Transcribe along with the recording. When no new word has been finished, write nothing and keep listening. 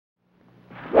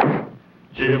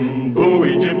Jim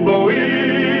Bowie, Jim Bowie,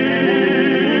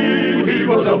 he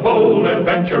was a bold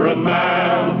adventuring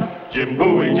man. Jim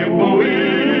Bowie,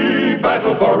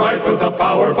 battled for right with a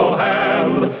powerful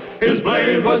hand. His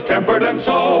blade was tempered and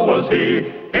so was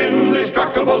he,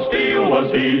 indestructible steel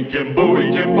was he. Jim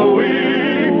Bowie,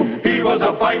 he was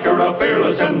a fighter, a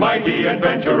fearless and mighty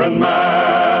adventuring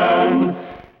man.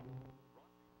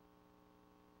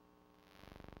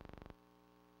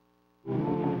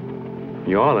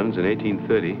 New Orleans in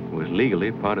 1830 was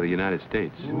legally part of the United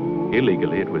States.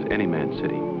 Illegally, it was any man's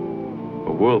city.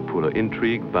 A whirlpool of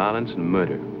intrigue, violence, and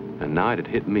murder. And now it had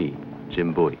hit me,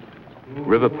 Jim Bowie.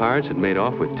 River pirates had made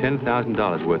off with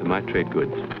 $10,000 worth of my trade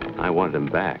goods. I wanted them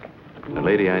back. A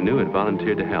lady I knew had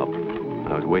volunteered to help.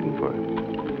 I was waiting for her.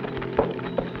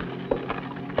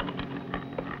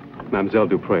 Mademoiselle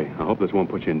Dupré, I hope this won't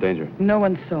put you in danger. No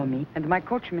one saw me, and my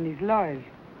coachman is loyal.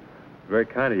 Very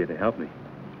kind of you to help me.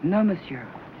 No, monsieur.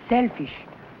 Selfish.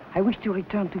 I wish to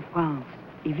return to France.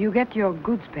 If you get your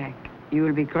goods back, you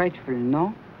will be grateful,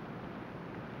 no?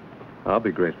 I'll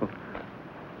be grateful.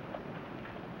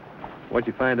 What'd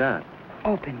you find out?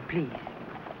 Open, please.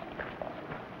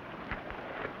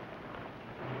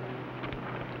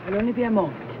 I'll only be a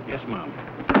moment. Yes, ma'am.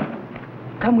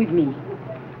 Come with me.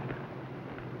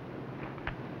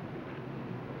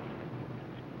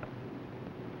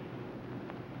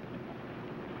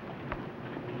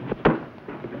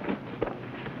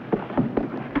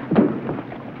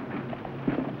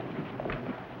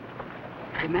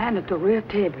 The man at the rear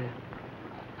table.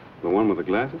 The one with the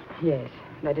glasses? Yes,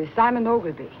 that is Simon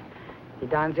Ogilvy. He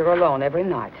dines here alone every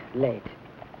night, late.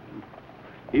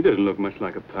 He doesn't look much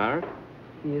like a pirate.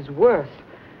 He is worse.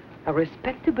 A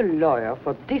respectable lawyer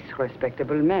for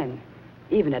disrespectable men.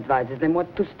 Even advises them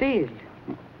what to steal.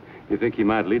 You think he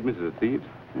might lead me to the thieves?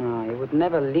 No, he would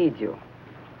never lead you.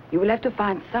 You will have to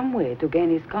find some way to gain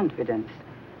his confidence.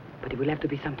 But it will have to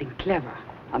be something clever.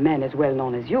 A man as well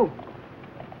known as you.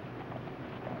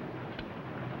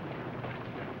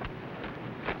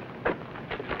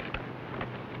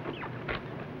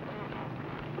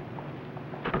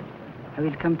 I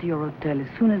will come to your hotel as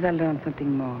soon as I learn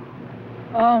something more.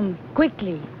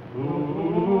 Quickly.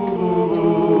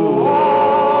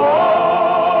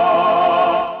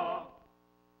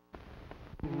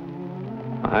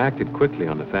 I acted quickly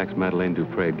on the facts Madeleine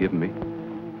Dupré had given me.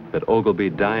 That Ogilvy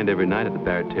dined every night at the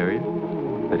Bartender,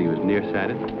 that he was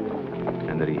nearsighted,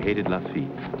 and that he hated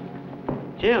Lafitte.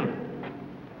 Jim.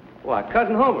 Why,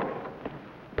 Cousin Homer.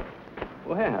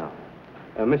 Well,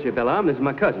 Monsieur Bellarme, this is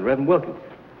my cousin, Reverend Wilkins.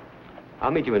 I'll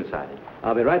meet you inside.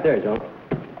 I'll be right there, Joe.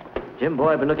 Jim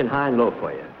Bowie, I've been looking high and low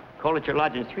for you. Called at your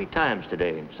lodging 3 times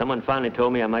today. Someone finally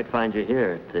told me I might find you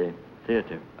here at the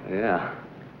theater. Yeah.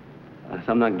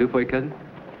 Something I can do for you, cousin?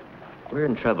 We're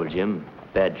in trouble, Jim.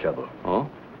 Bad trouble. Oh?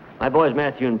 My boys,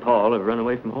 Matthew and Paul, have run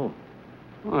away from home.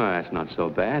 Well, that's not so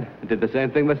bad. I did the same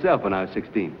thing myself when I was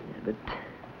 16. Yeah, but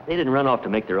they didn't run off to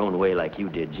make their own way like you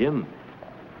did, Jim.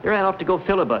 They ran off to go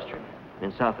filibustering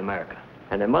in South America.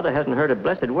 And their mother hasn't heard a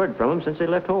blessed word from them since they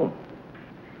left home.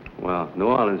 Well, New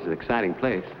Orleans is an exciting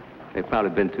place. They've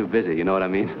probably been too busy, you know what I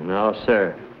mean? No,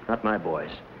 sir. Not my boys.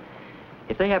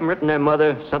 If they haven't written their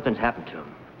mother, something's happened to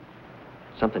them.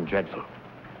 Something dreadful.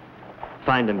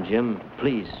 Find them, Jim.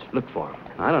 Please, look for them.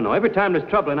 I don't know. Every time there's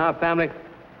trouble in our family,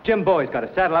 Jim Bowie's got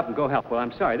to saddle up and go help. Well,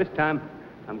 I'm sorry. This time,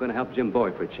 I'm going to help Jim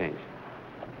Bowie for a change.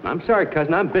 I'm sorry,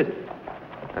 cousin. I'm busy.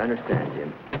 I understand,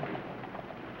 Jim.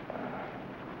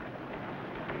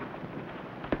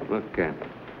 Look,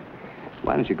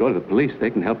 why don't you go to the police? They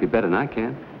can help you better than I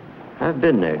can. I've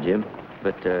been there, Jim.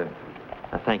 But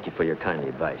I thank you for your kindly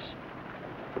advice.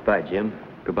 Goodbye, Jim.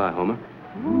 Goodbye, Homer.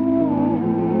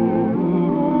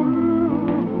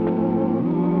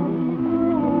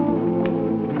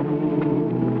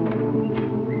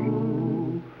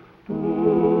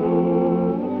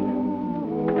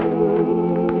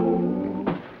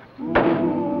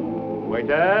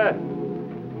 Waiter.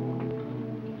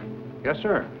 Yes,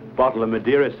 sir. Bottle of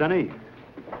Madeira, Sonny.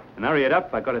 And hurry it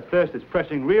up. I got a thirst that's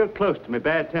pressing real close to my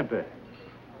bad temper.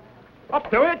 Up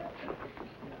to it!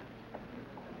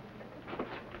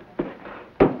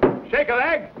 Shake a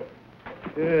leg!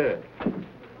 Good.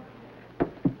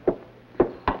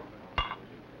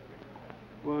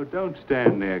 Well, don't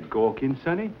stand there gawking,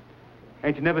 Sonny.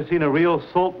 Ain't you never seen a real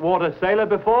saltwater sailor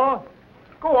before?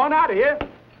 Go on, out of here.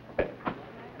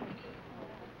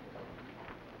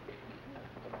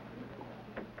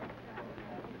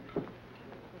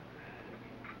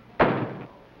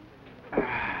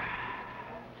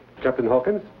 Captain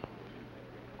Hawkins?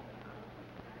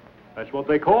 That's what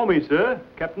they call me, sir.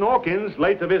 Captain Hawkins,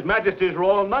 late of His Majesty's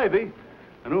Royal Navy.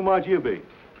 And who might you be?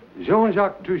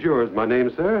 Jean-Jacques Toujours is my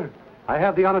name, sir. I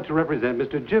have the honor to represent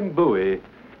Mr. Jim Bowie.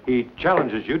 He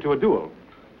challenges you to a duel.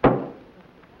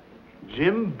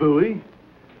 Jim Bowie?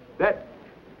 That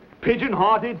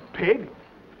pigeon-hearted pig?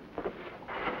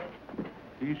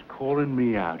 He's calling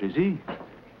me out, is he?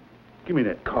 Give me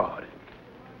that card.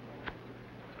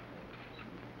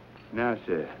 Now,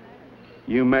 sir,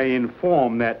 you may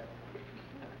inform that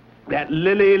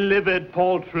lily-livered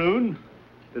poltroon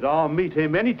that I'll meet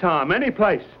him any time, any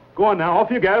place. Go on now, off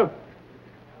you go.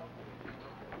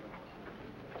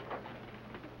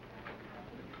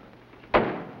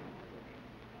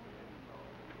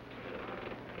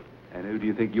 And who do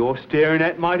you think you're staring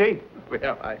at, Mighty?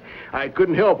 Well, I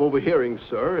couldn't help overhearing,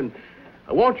 sir, and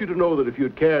I want you to know that if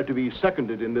you'd care to be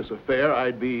seconded in this affair,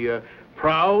 I'd be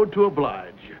proud to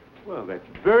oblige. Well, that's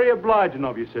very obliging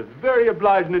of you, sir. Very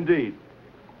obliging indeed.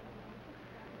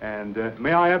 And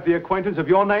may I have the acquaintance of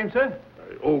your name, sir?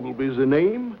 Ogilvy's the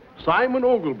name. Simon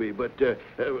Ogilvy, but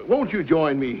won't you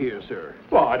join me here, sir?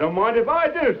 Well, I don't mind if I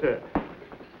do, sir.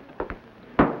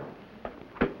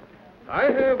 I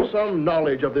have some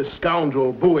knowledge of this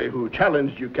scoundrel Bowie who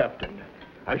challenged you, Captain.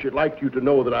 I should like you to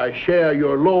know that I share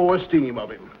your low esteem of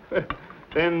him.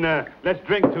 Then let's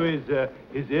drink to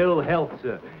his ill health,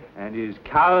 sir, and his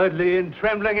cowardly and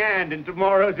trembling hand in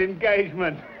tomorrow's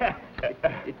engagement.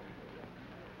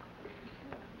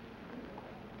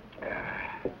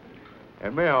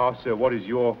 And may I ask, sir, what is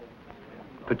your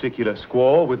particular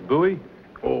squall with Bowie?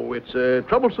 Oh, it's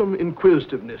troublesome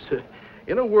inquisitiveness.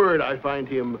 In a word, I find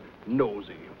him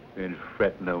nosy. Then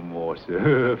fret no more,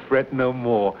 sir. Fret no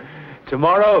more.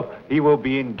 Tomorrow he will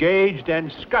be engaged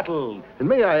and scuttled. And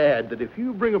may I add that if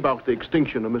you bring about the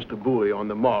extinction of Mr. Bowie on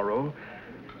the morrow,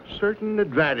 certain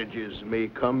advantages may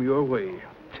come your way.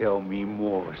 Tell me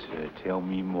more, sir. Tell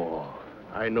me more.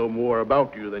 I know more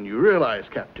about you than you realize,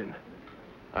 Captain.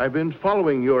 I've been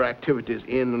following your activities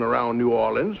in and around New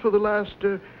Orleans for the last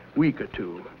week or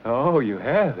two. Oh, you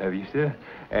have you, sir?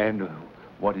 And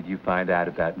what did you find out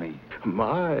about me?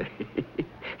 My,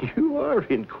 you are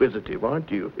inquisitive,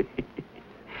 aren't you?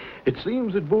 It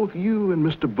seems that both you and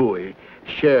Mr. Bowie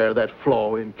share that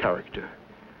flaw in character,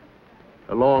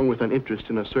 along with an interest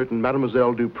in a certain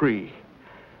Mademoiselle Dupree.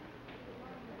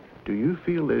 Do you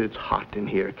feel that it's hot in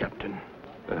here, Captain?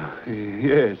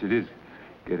 Yes, it is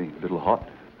getting a little hot.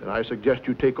 Then I suggest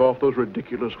you take off those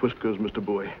ridiculous whiskers, Mr.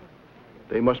 Bowie.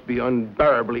 They must be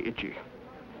unbearably itchy.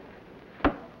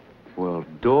 Well,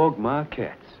 dog my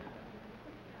cats.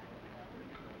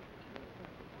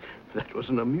 That was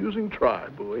an amusing try,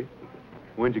 Bowie.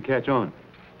 When'd you catch on?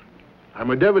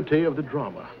 I'm a devotee of the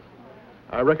drama.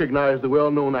 I recognize the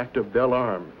well-known actor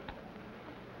Bellarme.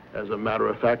 As a matter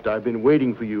of fact, I've been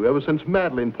waiting for you ever since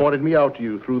Madeline pointed me out to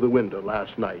you through the window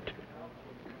last night.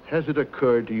 Has it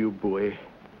occurred to you, Bowie,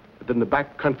 that in the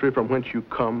back country from whence you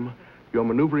come, your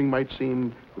maneuvering might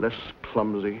seem less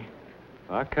clumsy?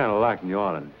 I kind of like New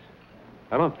Orleans.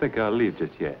 I don't think I'll leave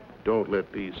just yet. Don't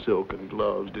let these silken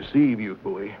gloves deceive you,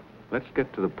 Bowie. Let's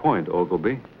get to the point,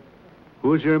 Ogilvy.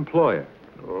 Who's your employer?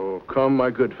 Oh, come, my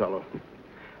good fellow.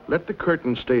 Let the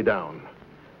curtain stay down.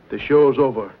 The show's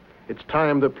over. It's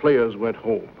time the players went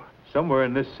home. Somewhere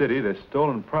in this city, there's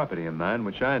stolen property of mine,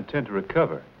 which I intend to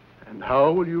recover. And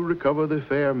how will you recover the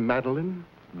fair Madeline?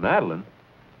 Madeline?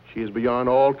 She is beyond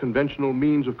all conventional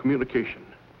means of communication.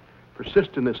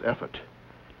 Persist in this effort,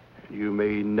 and you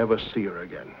may never see her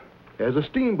again. There's a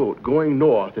steamboat going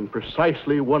north in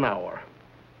precisely 1 hour.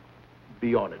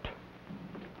 Be on it.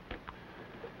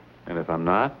 And if I'm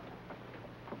not?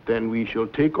 Then we shall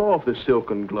take off the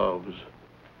silken gloves.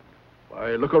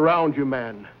 Why, look around you,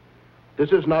 man.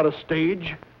 This is not a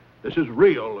stage. This is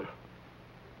real.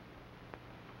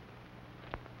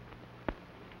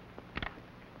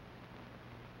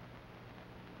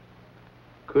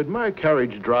 Could my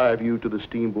carriage drive you to the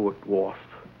steamboat wharf?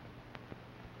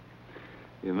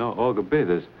 You know, Ogilvy,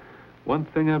 there's one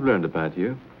thing I've learned about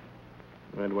you.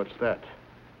 And what's that?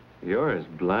 You're as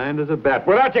blind as a bat.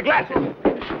 Without your glasses!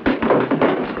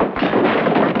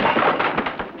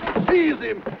 Seize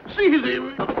him! Seize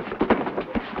him!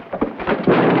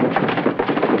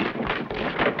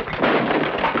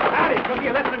 Howdy, come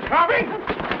here, lesson in carving!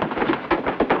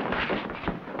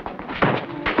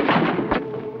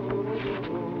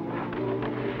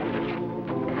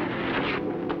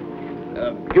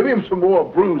 Give him some more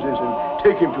bruises and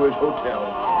take him to his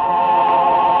hotel.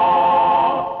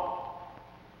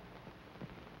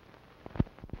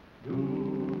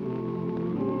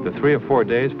 The 3 or 4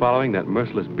 days following that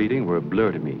merciless beating were a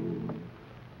blur to me.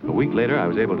 A week later, I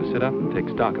was able to sit up and take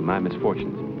stock of my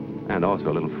misfortunes, and also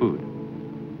a little food.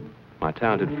 My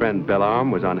talented friend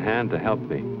Bellarme was on hand to help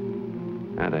me,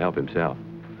 and to help himself.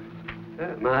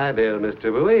 My bill,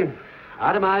 Mr. Bowie.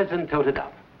 Itemized and toted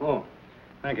up. Oh,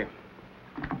 thank you.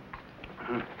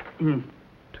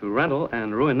 To rental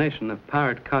and ruination of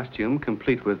pirate costume,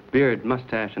 complete with beard,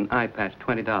 mustache, and eye patch,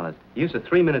 $20. Use a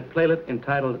 3-minute playlet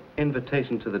entitled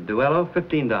Invitation to the Duello,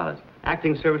 $15.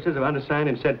 Acting services of undersigned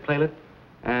in said playlet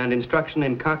and instruction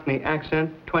in Cockney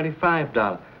accent,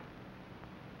 $25.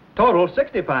 Total,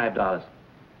 $65.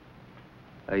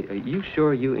 Are you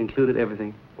sure you included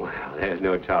everything? Well, there's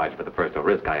no charge for the personal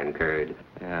risk I incurred.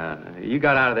 You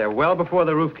got out of there well before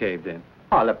the roof caved in.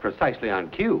 Oh, I left precisely on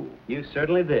cue. You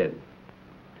certainly did.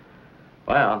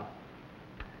 Well,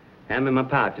 hand me my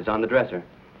pouch. It's on the dresser.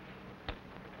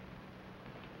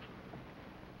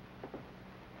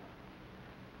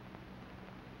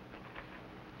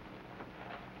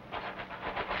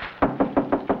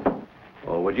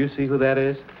 Oh, would you see who that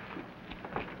is?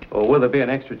 Or will there be an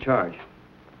extra charge?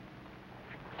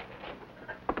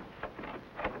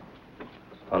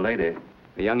 A lady.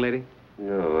 A young lady?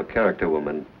 No, a character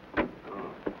woman.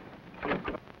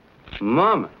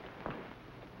 Mama.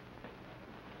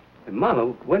 Mama,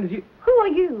 when did you... Who are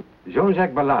you?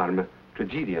 Jean-Jacques Ballarme,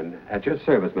 tragedian, at your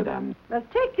service, madame. Well,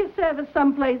 take your service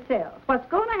someplace else. What's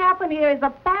going to happen here is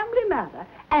a family matter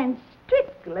and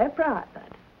strictly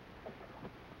private.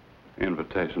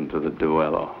 Invitation to the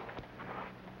duello.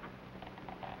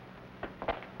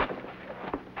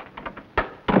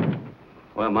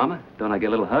 Well, Mama, don't I get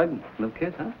a little hug, a little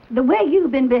kiss, huh? The way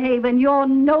you've been behaving, you're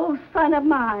no son of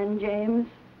mine, James.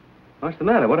 What's the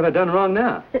matter? What have I done wrong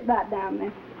now? Sit right down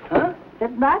there. Huh?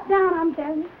 Sit right down, I'm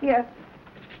telling you. Here.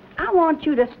 I want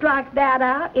you to strike that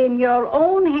out in your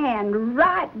own hand,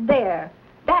 right there.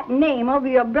 That name over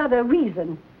your brother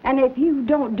Rezin. And if you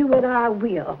don't do it, I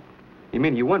will. You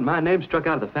mean you want my name struck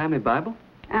out of the family Bible?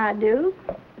 I do.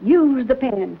 Use the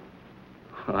pen.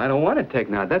 Well, I don't want it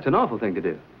taken out. That's an awful thing to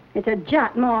do. It's a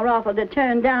jot more awful to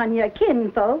turn down your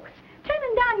kinfolks.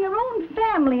 Turning down your own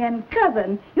family and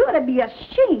cousin. You ought to be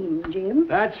ashamed, Jim.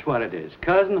 That's what it is.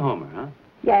 Cousin Homer, huh?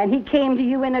 Yeah, and he came to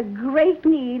you in a great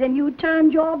need, and you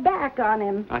turned your back on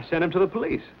him. I sent him to the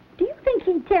police. Do you think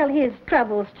he'd tell his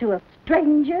troubles to a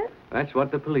stranger? That's what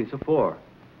the police are for.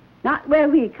 Not where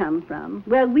we come from.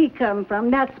 Where we come from,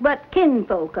 that's what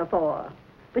kinfolk are for.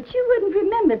 But you wouldn't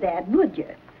remember that, would you?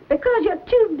 Because you're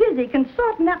too busy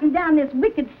consorting up and down this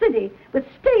wicked city with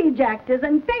stage actors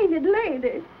and painted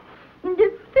ladies. And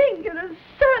you think you're a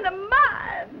son of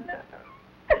mine.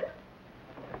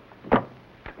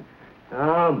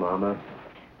 Oh, Mama.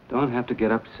 Don't have to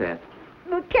get upset.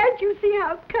 Well, can't you see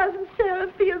how Cousin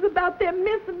Sarah feels about their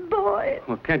missing boy?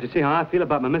 Well, can't you see how I feel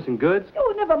about my missing goods?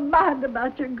 Oh, never mind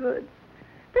about your goods.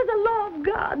 There's a law of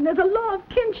God and there's a law of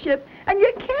kinship, and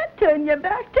you can't turn your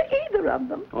back to either of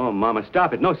them. Oh, Mama,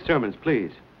 stop it. No sermons,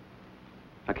 please.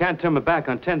 I can't turn my back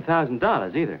on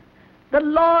 $10,000 either. The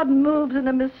Lord moves in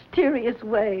a mysterious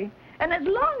way, and as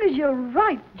long as you're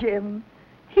right, Jim,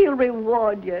 he'll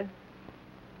reward you.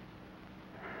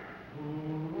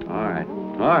 All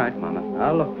right, Mama.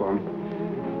 I'll look for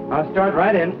him. I'll start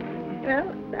right in.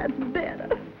 Well, that's better.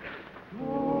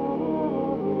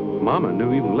 Mama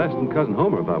knew even less than Cousin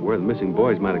Homer about where the missing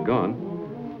boys might have gone,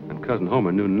 and Cousin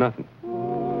Homer knew nothing.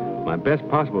 My best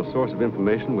possible source of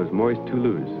information was Maurice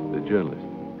Toulouse, the journalist.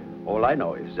 All I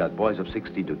know is that boys of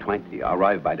 16 to 20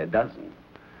 arrive by the dozen,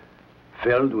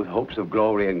 filled with hopes of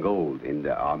glory and gold in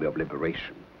the Army of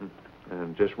Liberation.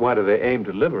 And just why do they aim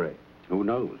to liberate? Who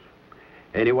knows?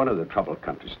 Any one of the troubled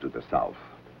countries to the south.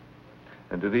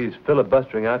 And do these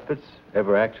filibustering outfits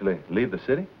ever actually leave the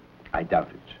city? I doubt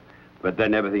it. But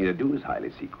then everything they do is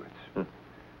highly secret.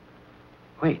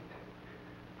 Wait.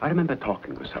 I remember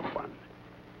talking with someone.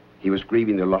 He was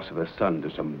grieving the loss of a son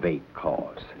to some vague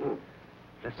cause.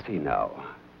 Let's see now.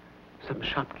 Some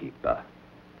shopkeeper.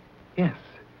 Yes,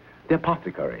 the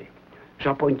apothecary.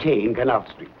 Charpentier in Canal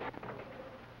Street.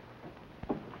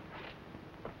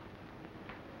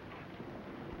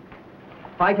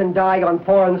 Fight and die on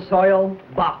foreign soil?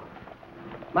 Bah!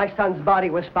 My son's body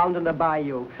was found in the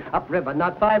bayou, upriver,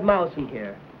 not 5 miles from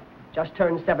here. Just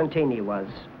turned 17 he was.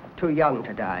 Too young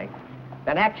to die.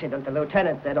 An accident, the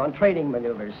lieutenant said, on training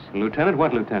maneuvers. Lieutenant?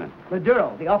 What lieutenant?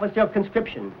 Maduro, the officer of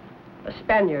conscription. A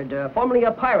Spaniard, formerly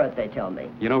a pirate, they tell me.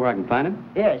 You know where I can find him?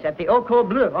 Yes, at the Eau Cold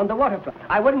Bleu on the waterfront.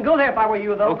 I wouldn't go there if I were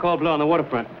you, though. Eau Cold Bleu on the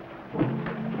waterfront.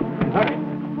 Hurry.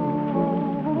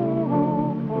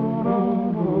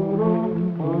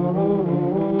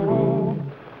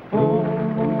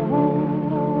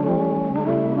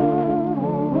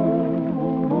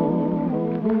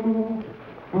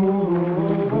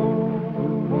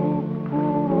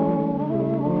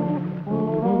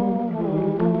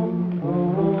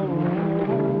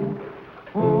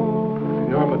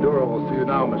 Maduro will see you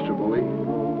now, Mr. Bowie.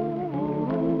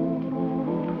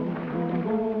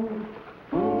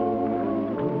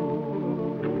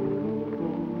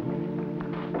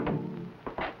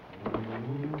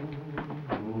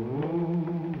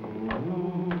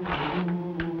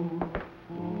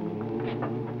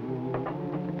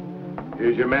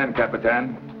 Here's your man,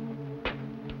 Capitan.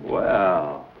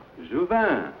 Well,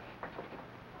 Jouvin.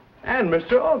 And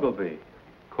Mr. Ogilvy.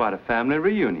 Quite a family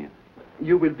reunion.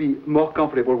 You will be more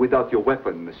comfortable without your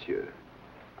weapon, monsieur.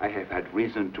 I have had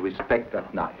reason to respect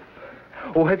that knife.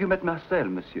 Oh, have you met Marcel,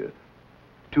 monsieur?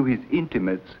 To his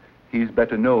intimates, he is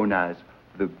better known as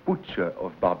the Butcher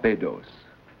of Barbados.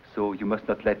 So you must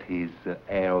not let his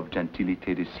air of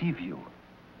gentility deceive you.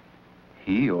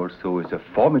 He also is a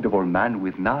formidable man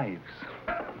with knives.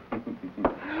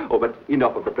 Oh, but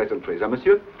enough of the pleasantries,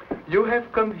 monsieur. You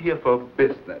have come here for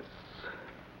business.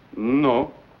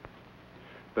 No.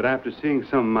 But after seeing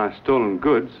some of my stolen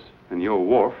goods and your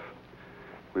wharf,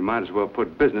 we might as well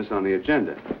put business on the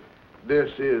agenda.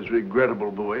 This is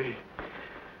regrettable, Bowie.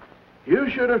 You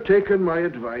should have taken my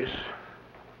advice.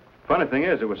 Funny thing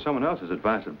is, it was someone else's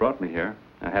advice that brought me here.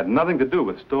 It had nothing to do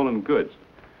with stolen goods.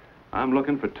 I'm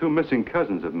looking for 2 missing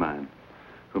cousins of mine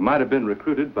who might have been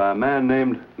recruited by a man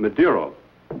named Maduro.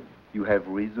 You have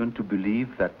reason to believe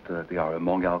that they are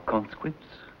among our conscripts?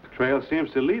 The trail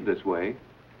seems to lead this way.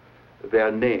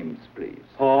 Their names, please.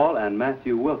 Paul and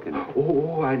Matthew Wilkins.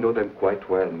 Oh, I know them quite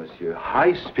well, monsieur.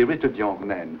 High-spirited young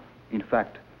men. In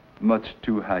fact, much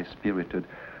too high-spirited.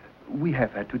 We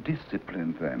have had to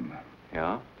discipline them.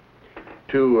 Yeah?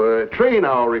 To train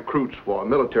our recruits for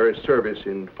military service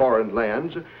in foreign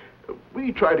lands,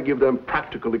 we try to give them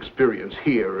practical experience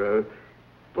here,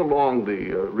 along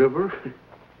the river.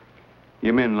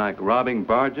 You mean like robbing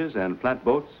barges and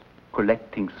flatboats?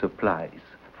 Collecting supplies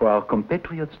for our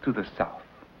compatriots to the south.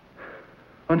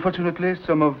 Unfortunately,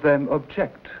 some of them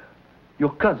object.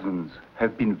 Your cousins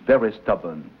have been very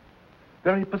stubborn,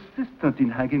 very persistent in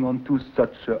hanging on to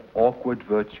such awkward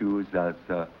virtues as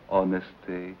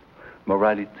honesty,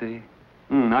 morality.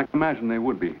 I can imagine they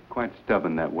would be quite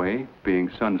stubborn that way,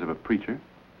 being sons of a preacher.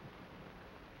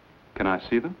 Can I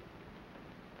see them?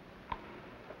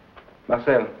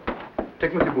 Marcel,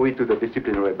 take Monsieur Bowie to the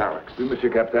disciplinary barracks. Oui, Monsieur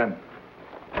Captain.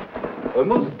 A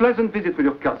most pleasant visit with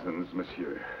your cousins,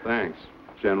 monsieur. Thanks,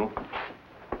 General.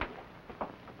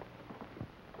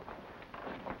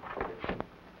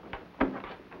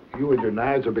 You and your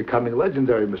knives are becoming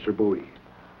legendary, Mr. Bowie.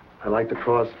 I'd like to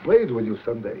cross blades with you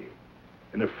someday.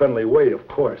 In a friendly way, of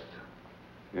course.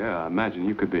 Yeah, I imagine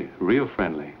you could be real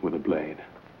friendly with a blade.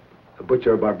 The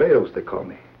Butcher of Barbados, they call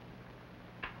me.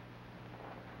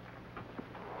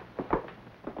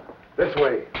 This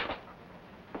way.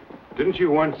 Didn't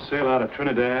you once sail out of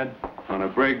Trinidad on a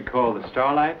brig called the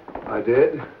Starlight? I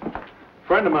did. A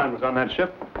friend of mine was on that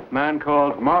ship, a man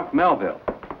called Mark Melville.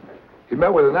 He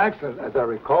met with an accident, as I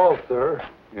recall, sir.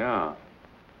 Yeah.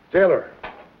 Jailer.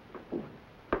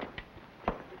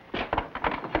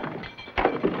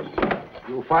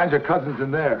 You'll find your cousins in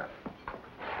there.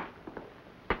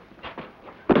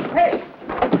 Hey!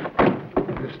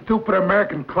 You stupid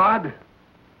American clod.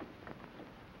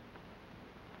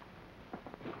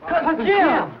 Cousin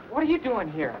Jim! What are you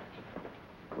doing here?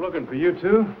 Looking for you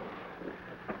two.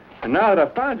 And now that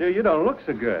I found you, you don't look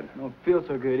so good. Don't feel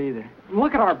so good either.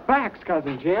 Look at our backs,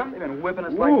 Cousin Jim. They've been whipping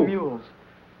us like mules.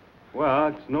 Well,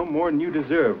 it's no more than you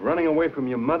deserve. Running away from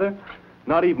your mother,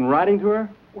 not even writing to her.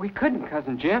 We couldn't,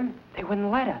 Cousin Jim. They wouldn't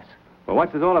let us. Well,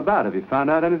 what's this all about? Have you found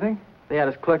out anything? They had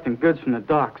us collecting goods from the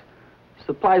docks.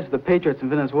 Supplies for the patriots in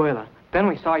Venezuela. Then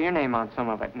we saw your name on some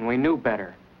of it, and we knew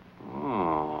better.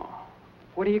 Oh.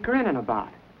 What are you grinning about?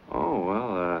 Oh,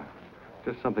 well,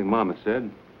 just something Mama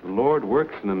said. The Lord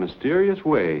works in a mysterious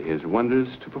way, his wonders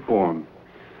to perform.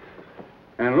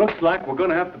 And it looks like we're going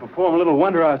to have to perform a little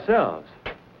wonder ourselves.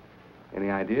 Any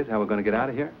ideas how we're going to get out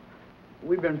of here?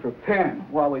 We've been preparing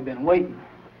while we've been waiting.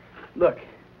 Look.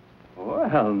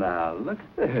 Well, now, look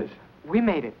at this. We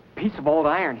made a piece of old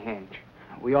iron hinge.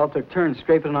 We all took turns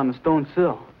scraping it on the stone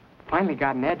sill. Finally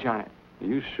got an edge on it.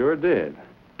 You sure did.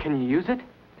 Can you use it?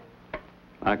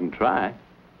 I can try.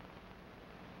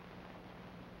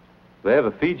 They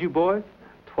ever feed you boys?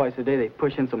 Twice a day they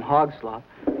push in some hog slop.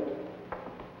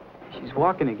 She's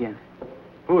walking again.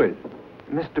 Who is?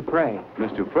 Miss Dupre.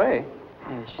 Miss Dupre?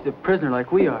 Yeah, she's a prisoner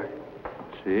like we are.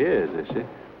 She is she?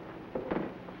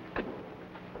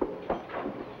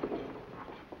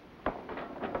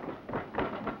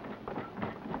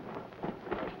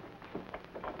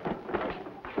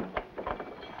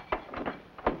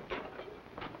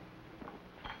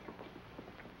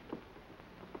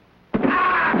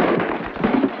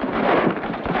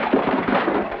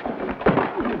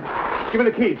 Give me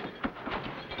the keys.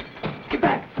 Get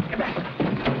back. Get back.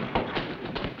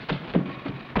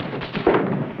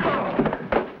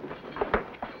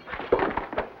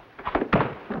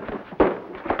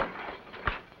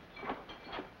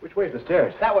 Which way is the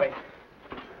stairs? That way.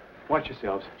 Watch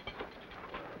yourselves.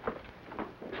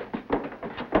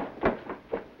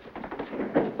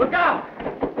 Look out!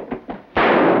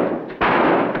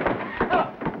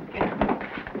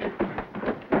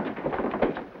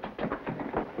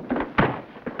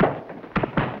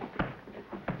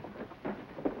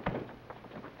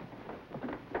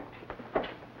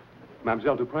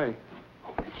 Mademoiselle Dupré,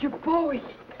 Monsieur Bowie.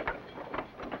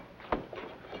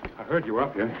 I heard you were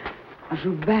up here.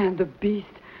 Juvin, the beast.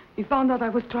 He found out I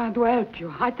was trying to help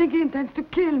you. I think he intends to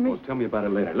kill me. Well, tell me about it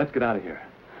later. Let's get out of here.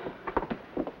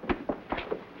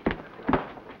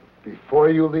 Before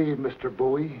you leave, Mr.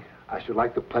 Bowie, I should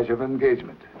like the pleasure of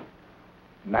engagement.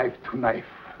 Knife to knife.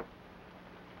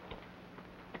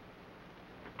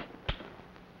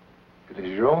 It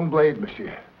is your own blade,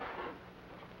 monsieur.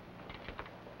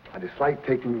 I dislike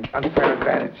taking unfair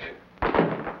advantage.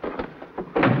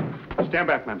 Stand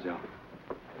back, mademoiselle.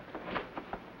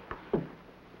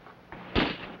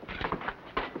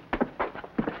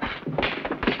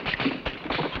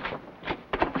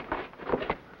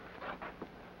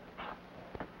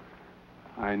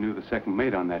 I knew the second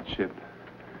mate on that ship.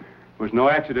 It was no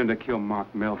accident to kill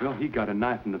Mark Melville. He got a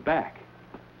knife in the back.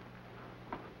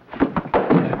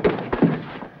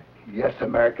 Yes,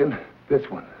 American, this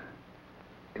one.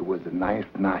 It was the ninth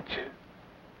notch.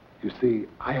 You see,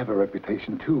 I have a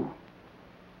reputation, too.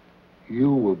 You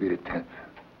will be the 10th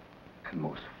and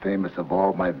most famous of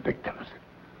all my victims.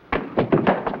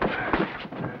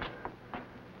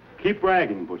 Keep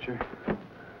bragging, Butcher.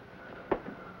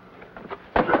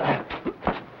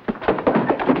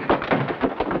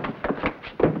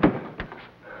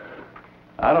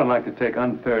 I don't like to take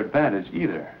unfair advantage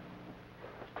either.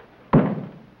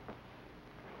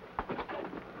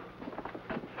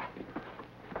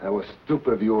 That was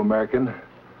stupid of you, American.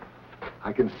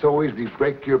 I can so easily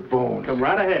break your bones. Come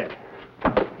right ahead.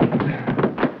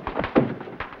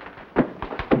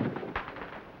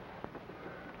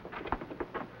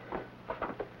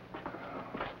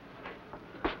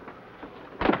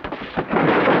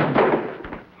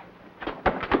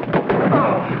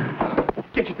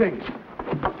 Get your things.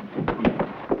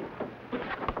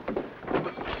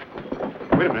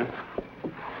 Wait a minute.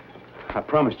 I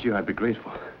promised you I'd be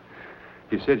grateful.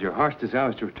 You said your heart's desire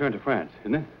was to return to France,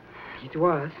 isn't it? It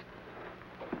was.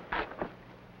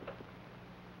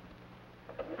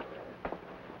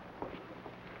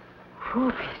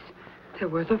 Rubies. There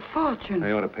was a fortune.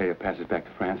 I ought to pay your passage back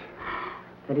to France.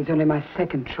 That is only my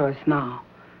second choice now.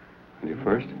 And your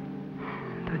first?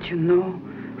 Don't you know?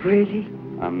 Really?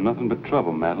 I'm nothing but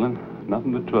trouble, Madeline.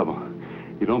 Nothing but trouble.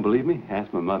 You don't believe me?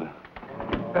 Ask my mother.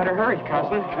 Better hurry,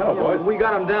 cousin. Hello, boys. We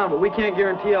got him down, but we can't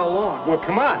guarantee how long. Well,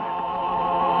 come on.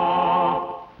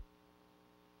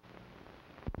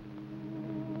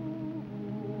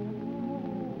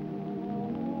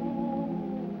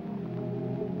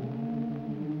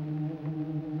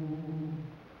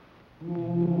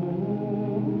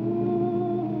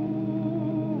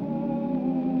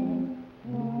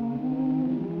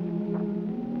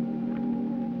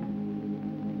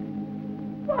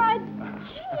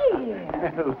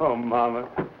 Hello, Mama.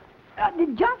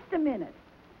 Just a minute.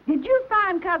 Did you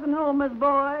find Cousin Homer's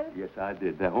boys? Yes, I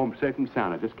did. They're home safe and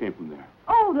sound. I just came from there.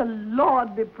 Oh, the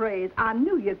Lord be praised. I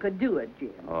knew you could do it,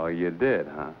 Jim. Oh, you did,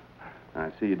 huh?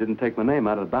 I see you didn't take my name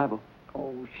out of the Bible.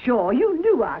 Oh, sure. You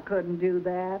knew I couldn't do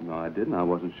that. No, I didn't. I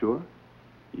wasn't sure.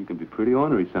 You can be pretty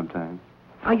ornery sometimes.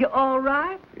 Are you all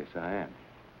right? Yes, I am.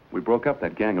 We broke up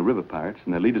that gang of river pirates,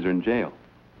 and their leaders are in jail.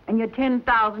 And your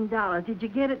 $10,000, did you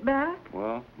get it back?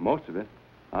 Well, most of it.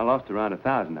 I lost around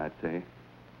 1,000, I'd say.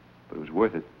 But it was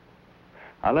worth it.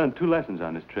 I learned 2 lessons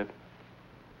on this trip.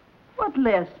 What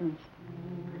lessons?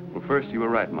 Well, first, you were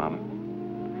right, Mama.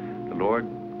 The Lord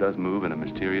does move in a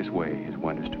mysterious way his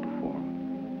wonders to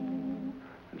perform.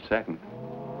 And second,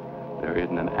 there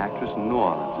isn't an actress in New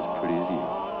Orleans as pretty as you.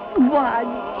 Why,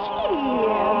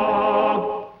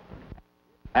 Jim!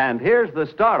 And here's the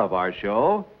star of our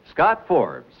show, Scott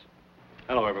Forbes.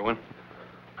 Hello, everyone.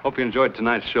 Hope you enjoyed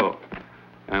tonight's show.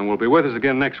 And we'll be with us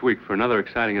again next week for another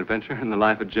exciting adventure in the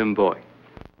life of Jim Bowie.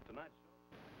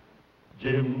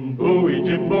 Jim Bowie,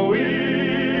 Jim Bowie,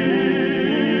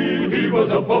 he was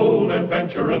a bold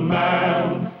adventuring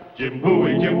man. Jim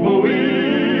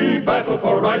Bowie, battled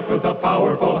for right with a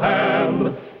powerful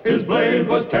hand. His blade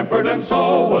was tempered and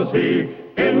so was he.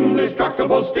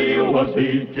 Indestructible steel was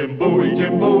he. Jim Bowie,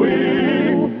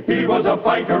 he was a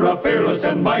fighter, a fearless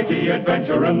and mighty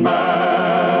adventuring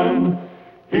man.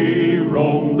 He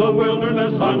roamed the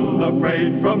wilderness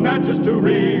unafraid, from Natchez to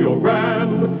Rio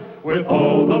Grande. With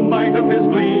all the might of his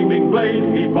gleaming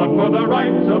blade, he fought for the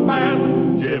rights of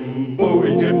man. Jim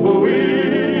Bowie, Jim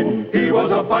Bowie, he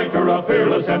was a fighter, a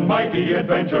fearless and mighty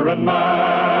adventuring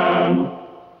man.